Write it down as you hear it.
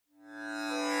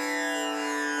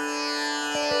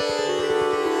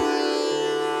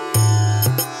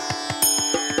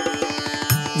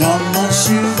Namah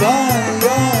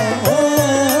Shivaya,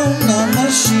 Om Namah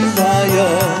Shivaya,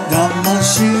 Namah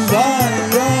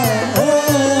Shivaya,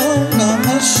 Om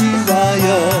Namah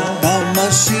Shivaya,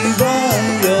 Namah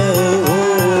Shivaya,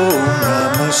 Om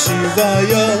Namah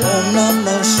Shivaya, Om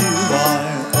Namah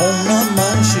Shivaya, Om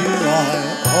Namah Shivaya,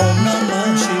 Om Namah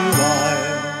Shivaya.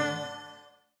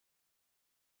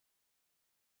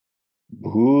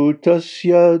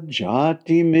 Bhutasya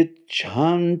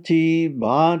jatimichanti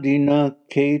vadina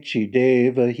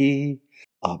kechidevahi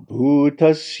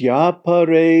abhutasya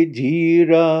pare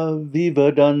dhira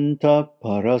vivadanta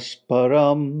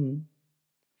parasparam.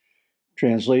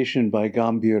 Translation by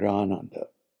Gambhirananda.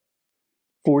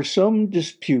 For some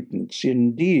disputants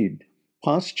indeed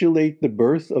postulate the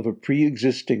birth of a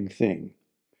pre-existing thing.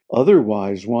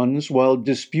 Otherwise ones, while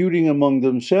disputing among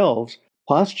themselves,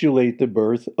 postulate the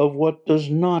birth of what does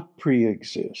not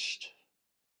pre-exist.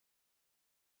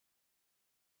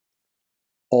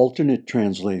 Alternate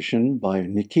translation by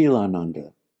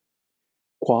Nikhilānanda.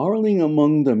 Quarreling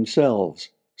among themselves,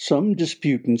 some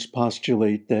disputants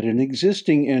postulate that an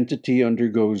existing entity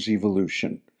undergoes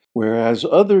evolution, whereas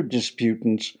other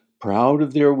disputants, proud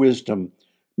of their wisdom,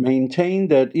 maintain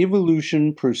that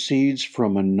evolution proceeds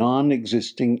from a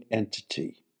non-existing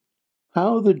entity.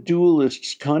 How the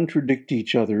dualists contradict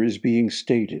each other is being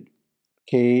stated.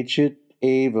 Kechit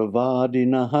eva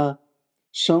vadinaha.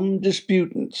 Some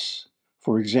disputants,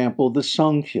 for example the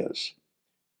Saṅkhyas,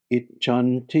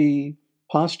 ichanti,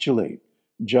 postulate,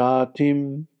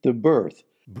 jatim, the birth,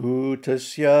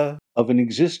 bhutasya, of an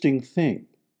existing thing.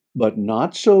 But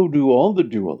not so do all the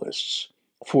dualists,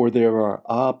 for there are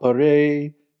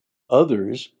apare,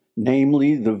 others,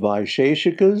 namely the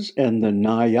Vaisheshikas and the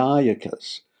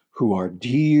Nāyayikas, who are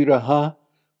dhiraha,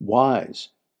 wise,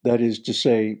 that is to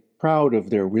say, proud of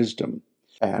their wisdom,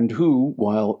 and who,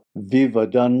 while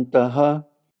vivadantaha,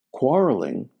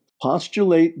 quarreling,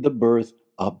 postulate the birth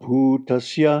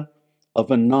abhutasya,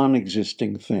 of a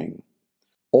non-existing thing.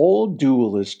 All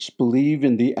dualists believe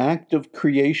in the act of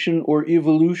creation or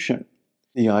evolution.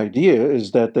 The idea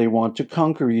is that they want to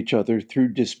conquer each other through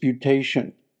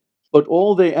disputation. But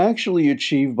all they actually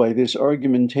achieve by this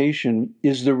argumentation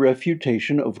is the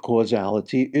refutation of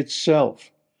causality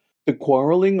itself. The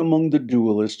quarreling among the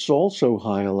dualists also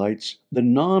highlights the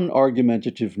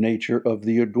non-argumentative nature of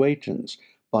the Advaitins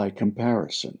by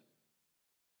comparison.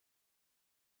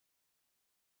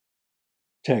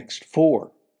 Text 4.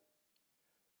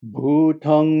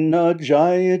 Bhutang na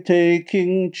jayate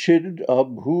kinchid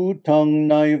abhutang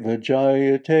naiva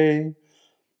jayate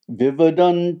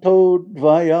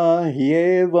Vivadantodvaya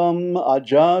hyevam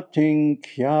ajating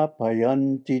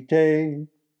kyapayantite.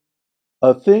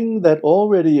 A thing that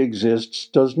already exists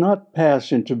does not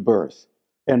pass into birth,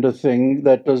 and a thing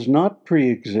that does not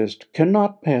pre-exist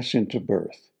cannot pass into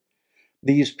birth.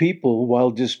 These people,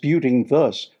 while disputing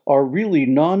thus, are really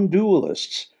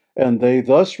non-dualists, and they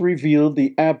thus reveal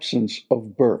the absence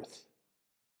of birth.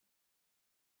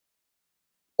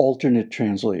 Alternate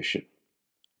translation.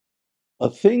 A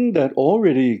thing that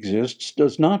already exists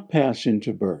does not pass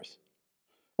into birth.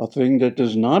 A thing that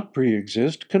does not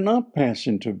pre-exist cannot pass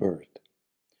into birth.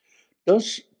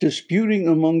 Thus, disputing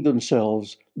among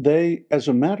themselves, they, as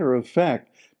a matter of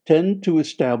fact, tend to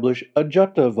establish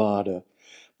ajatavada,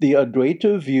 the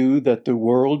Advaita view that the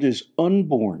world is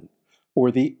unborn, or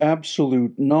the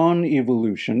absolute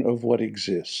non-evolution of what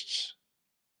exists.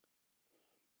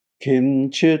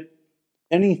 Kinchit,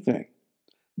 anything,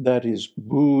 that is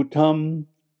bhutam,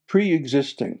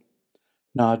 pre-existing,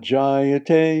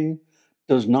 najayate,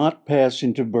 does not pass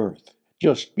into birth,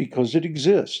 just because it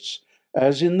exists,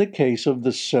 as in the case of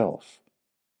the self.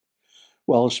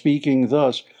 While speaking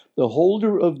thus, the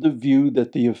holder of the view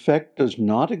that the effect does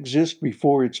not exist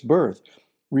before its birth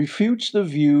refutes the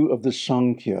view of the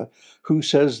Saṅkhya, who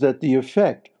says that the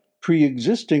effect,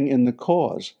 pre-existing in the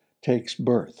cause, takes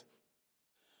birth.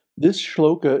 This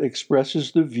shloka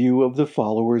expresses the view of the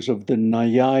followers of the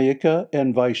Nāyayika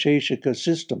and Vaisheshika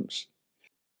systems.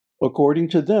 According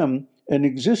to them, an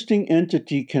existing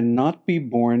entity cannot be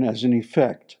born as an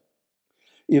effect.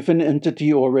 If an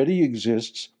entity already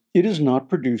exists, it is not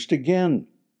produced again.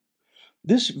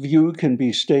 This view can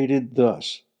be stated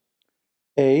thus.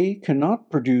 A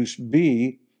cannot produce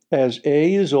B, as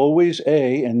A is always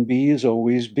A and B is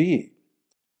always B.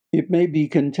 It may be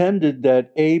contended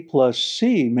that A plus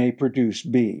C may produce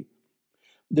B.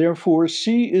 Therefore,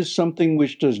 C is something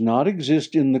which does not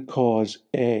exist in the cause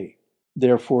A.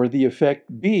 Therefore, the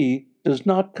effect B does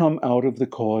not come out of the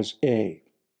cause A.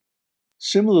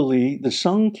 Similarly, the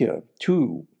Saṅkhya,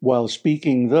 too, while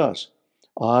speaking thus,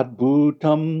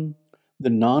 adbhutam, the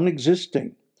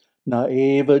non-existing, na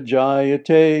eva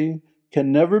jayate,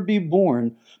 can never be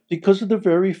born because of the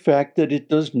very fact that it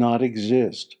does not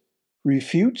exist,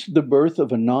 refutes the birth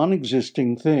of a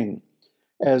non-existing thing,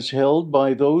 as held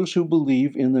by those who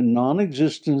believe in the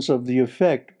non-existence of the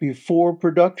effect before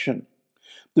production,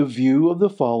 the view of the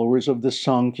followers of the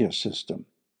Sankhya system.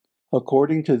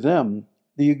 According to them,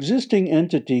 the existing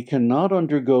entity cannot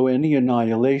undergo any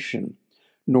annihilation,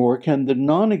 nor can the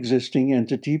non-existing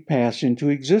entity pass into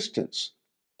existence.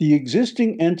 The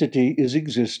existing entity is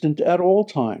existent at all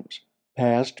times,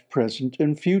 past, present,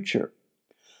 and future.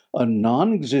 A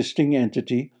non-existing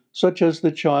entity, such as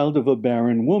the child of a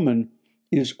barren woman,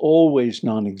 is always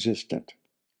non-existent.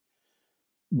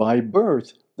 By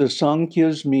birth, the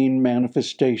Sankhyas mean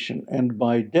manifestation, and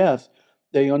by death,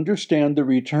 they understand the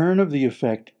return of the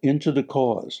effect into the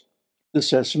cause. The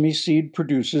sesame seed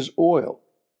produces oil.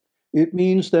 It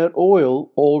means that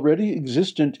oil, already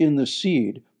existent in the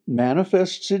seed,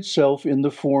 manifests itself in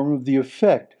the form of the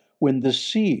effect when the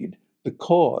seed, the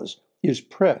cause, is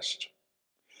pressed.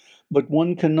 But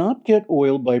one cannot get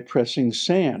oil by pressing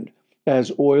sand,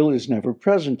 as oil is never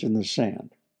present in the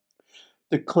sand.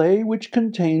 The clay which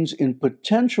contains in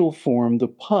potential form the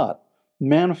pot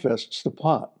manifests the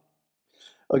pot.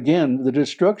 Again, the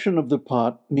destruction of the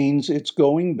pot means it's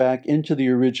going back into the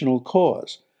original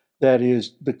cause, that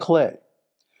is, the clay.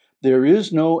 There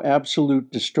is no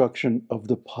absolute destruction of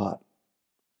the pot.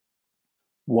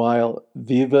 While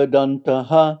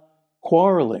vivadantaha,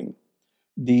 quarreling,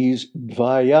 these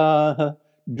dvayaha,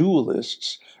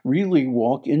 dualists, really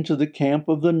walk into the camp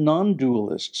of the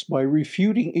non-dualists by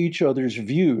refuting each other's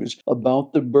views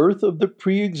about the birth of the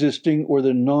pre-existing or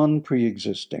the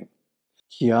non-pre-existing.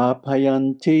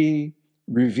 Kyapayanti,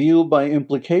 reveal by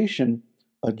implication,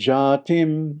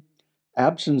 ajatim,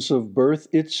 absence of birth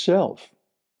itself.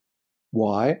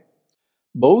 Why?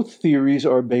 Both theories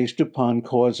are based upon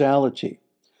causality,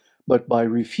 but by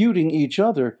refuting each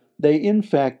other, they in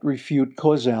fact refute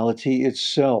causality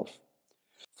itself.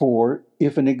 For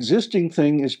if an existing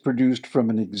thing is produced from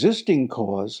an existing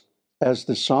cause, as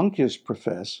the Sankhya's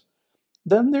profess,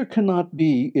 then there cannot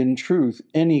be, in truth,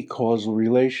 any causal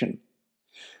relation.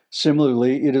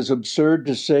 Similarly, it is absurd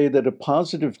to say that a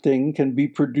positive thing can be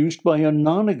produced by a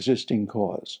non-existing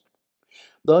cause.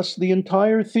 Thus, the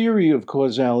entire theory of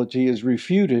causality is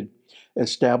refuted,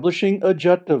 establishing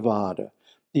Ajattavada,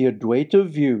 the Advaita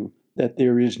view that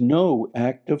there is no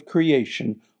act of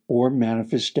creation or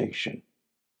manifestation.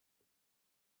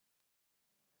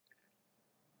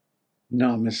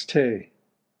 Namaste.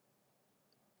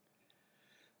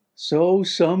 So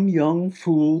some young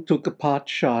fool took a pot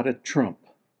shot at Trump.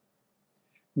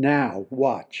 Now,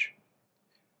 watch.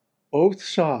 Both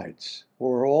sides,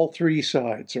 or all three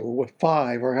sides, or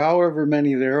five, or however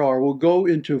many there are, will go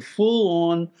into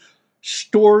full-on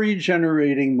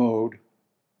story-generating mode.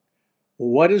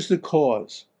 What is the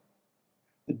cause?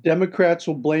 The Democrats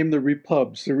will blame the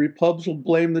Repubs. The Repubs will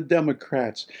blame the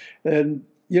Democrats. And,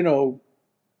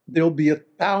 there'll be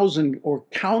 1,000 or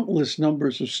countless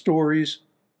numbers of stories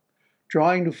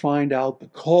trying to find out the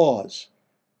cause,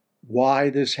 why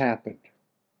this happened.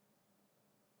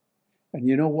 And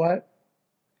you know what?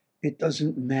 It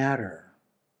doesn't matter.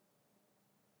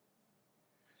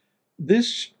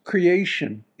 This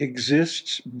creation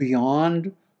exists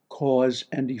beyond cause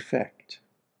and effect.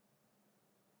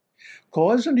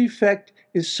 Cause and effect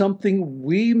is something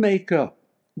we make up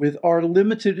with our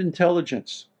limited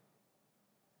intelligence.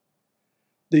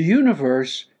 The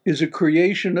universe is a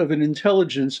creation of an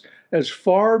intelligence as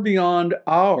far beyond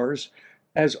ours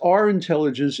as our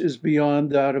intelligence is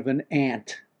beyond that of an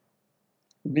ant,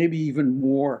 maybe even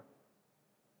more.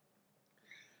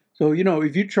 So,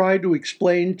 if you try to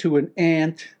explain to an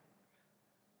ant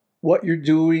what you're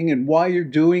doing and why you're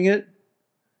doing it,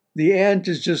 the ant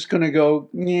is just going to go,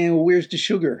 yeah, well, where's the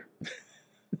sugar?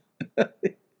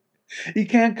 He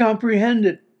can't comprehend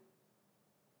it.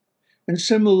 And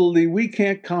similarly, we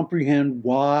can't comprehend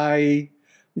why,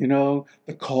 the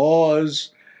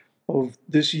cause of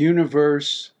this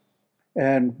universe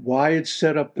and why it's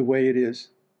set up the way it is.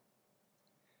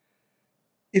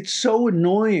 It's so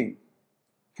annoying.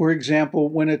 For example,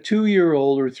 when a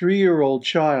 2-year-old or 3-year-old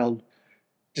child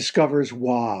discovers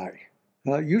why.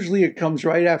 Usually it comes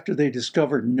right after they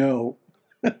discover no.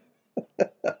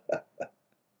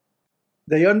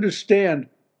 They understand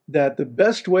that the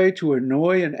best way to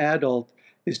annoy an adult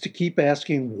is to keep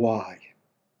asking why.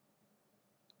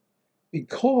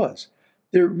 Because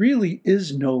there really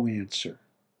is no answer.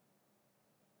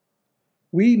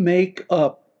 We make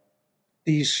up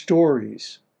these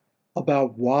stories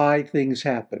about why things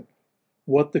happen,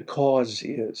 what the cause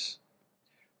is.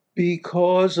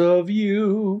 Because of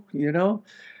you,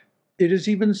 It is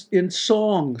even in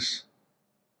songs.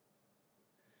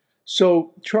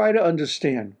 So try to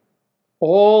understand.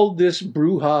 All this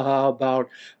brouhaha about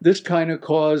this kind of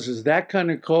cause is that kind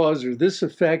of cause, or this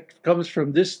effect comes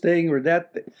from this thing or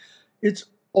that thing. It's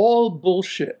all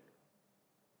bullshit.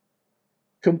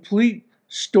 Complete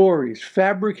stories,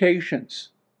 fabrications,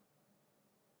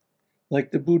 like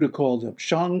the Buddha called them,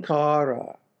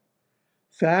 Śaṅkarā.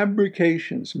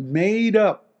 Fabrications made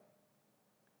up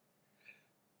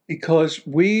because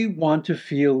we want to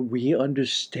feel we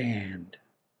understand,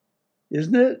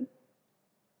 isn't it?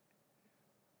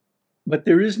 But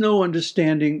there is no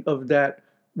understanding of that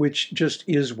which just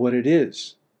is what it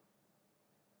is.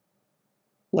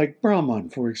 Like Brahman,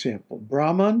 for example.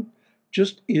 Brahman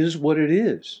just is what it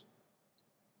is.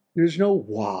 There's no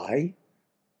why.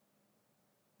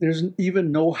 There's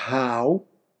even no how.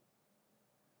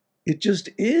 It just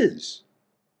is.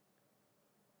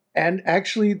 And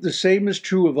actually, the same is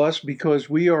true of us because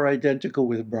we are identical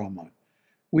with Brahman.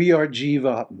 We are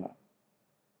Jivatma.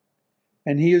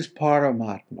 And he is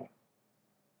Paramatma.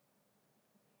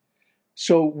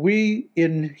 So we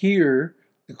inhere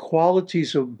the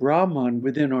qualities of Brahman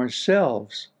within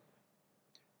ourselves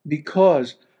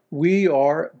because we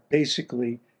are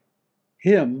basically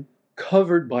him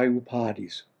covered by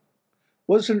upadhis.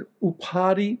 What's an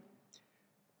upadhi?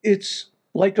 It's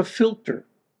like a filter,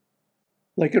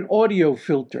 like an audio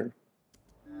filter.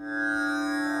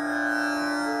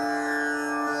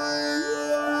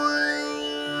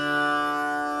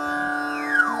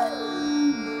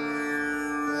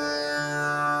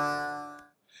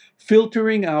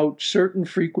 Filtering out certain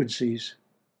frequencies.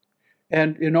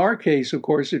 And in our case, of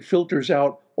course, it filters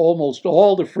out almost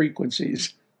all the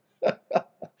frequencies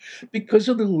because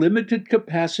of the limited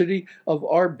capacity of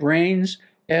our brains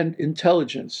and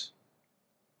intelligence.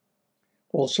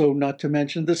 Also, not to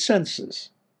mention the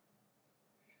senses.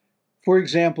 For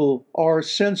example, our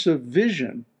sense of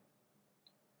vision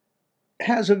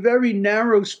has a very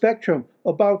narrow spectrum,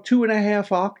 about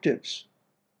 2.5 octaves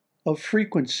of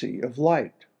frequency of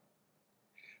light.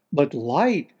 But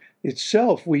light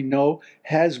itself, we know,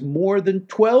 has more than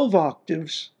 12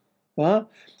 octaves,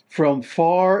 from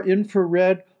far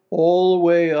infrared all the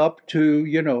way up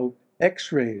to,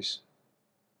 X-rays.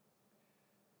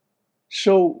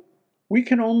 So we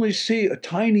can only see a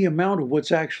tiny amount of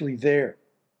what's actually there.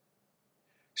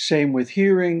 Same with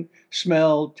hearing,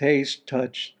 smell, taste,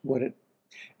 touch,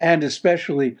 and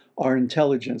especially our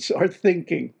intelligence, our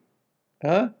thinking.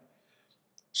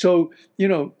 So,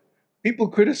 people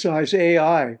criticize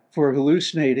AI for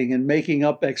hallucinating and making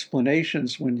up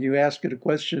explanations when you ask it a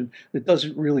question that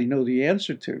doesn't really know the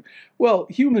answer to. Well,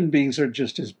 human beings are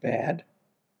just as bad.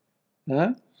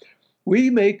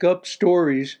 We make up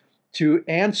stories to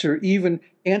answer even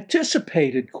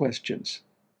anticipated questions.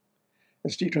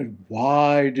 As to,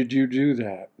 why did you do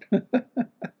that?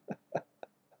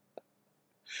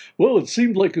 Well, it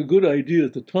seemed like a good idea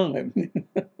at the time.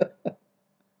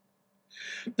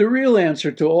 The real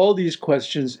answer to all these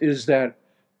questions is that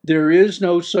there is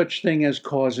no such thing as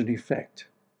cause and effect.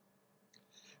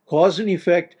 Cause and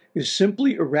effect is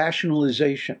simply a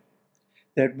rationalization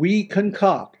that we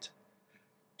concoct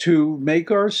to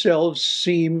make ourselves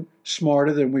seem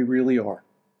smarter than we really are.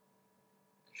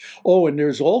 Oh, and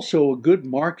there's also a good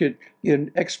market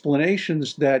in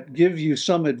explanations that give you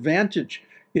some advantage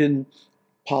in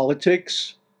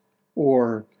politics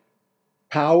or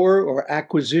power or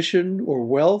acquisition or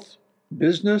wealth,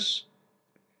 business,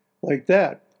 like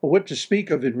that. Or what to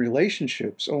speak of in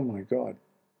relationships. Oh my God.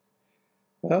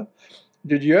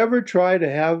 Did you ever try to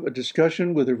have a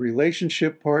discussion with a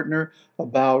relationship partner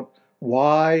about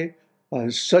why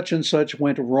such and such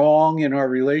went wrong in our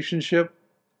relationship?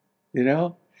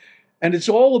 And it's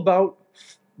all about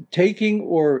taking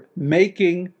or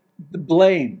making the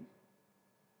blame,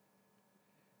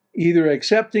 either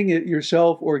accepting it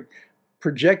yourself or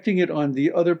projecting it on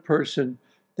the other person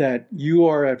that you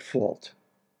are at fault.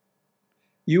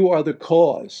 You are the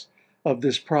cause of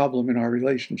this problem in our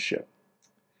relationship.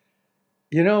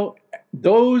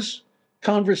 Those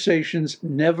conversations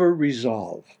never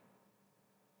resolve.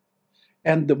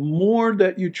 And the more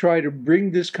that you try to bring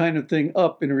this kind of thing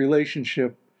up in a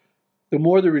relationship, the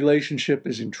more the relationship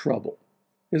is in trouble,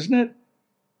 isn't it?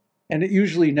 And it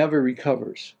usually never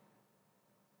recovers.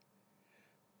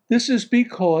 This is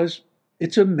because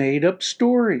it's a made-up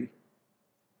story.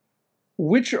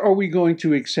 Which are we going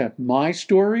to accept, my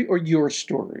story or your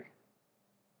story?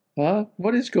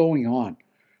 What is going on?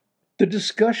 The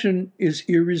discussion is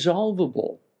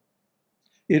irresolvable.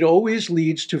 It always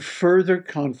leads to further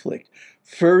conflict,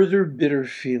 further bitter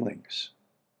feelings,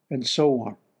 and so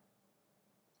on.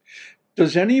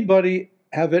 Does anybody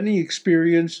have any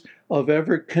experience of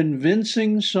ever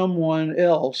convincing someone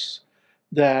else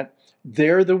that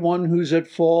they're the one who's at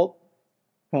fault,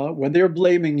 when they're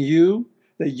blaming you,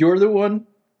 that you're the one?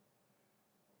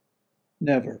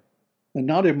 Never. And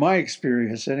not in my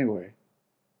experience anyway.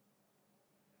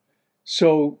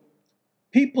 So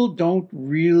people don't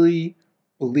really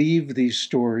believe these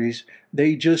stories.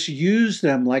 They just use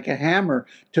them like a hammer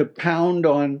to pound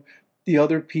on the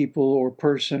other people or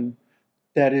person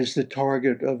that is the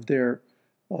target of their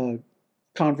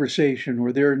conversation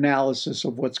or their analysis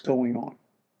of what's going on.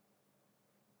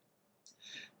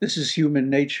 This is human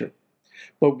nature.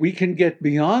 But we can get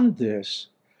beyond this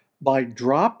by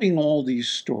dropping all these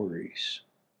stories,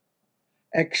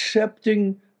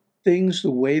 accepting things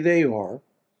the way they are,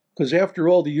 because after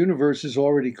all, the universe is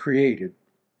already created.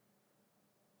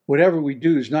 Whatever we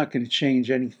do is not going to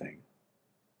change anything.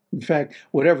 In fact,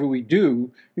 whatever we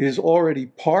do is already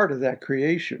part of that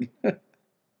creation.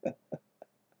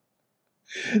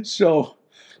 So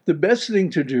the best thing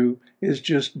to do is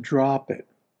just drop it.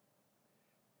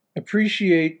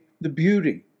 Appreciate the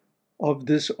beauty of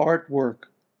this artwork,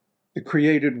 the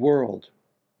created world.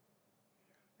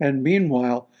 And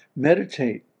meanwhile,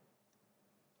 meditate,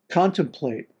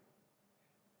 contemplate,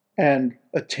 and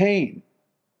attain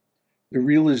the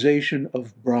realization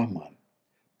of Brahman,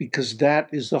 because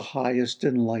that is the highest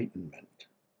enlightenment.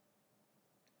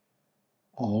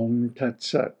 Om Tat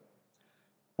Sat.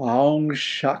 Om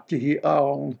Shakti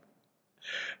Om.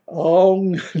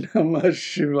 Om Namah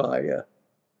Shivaya.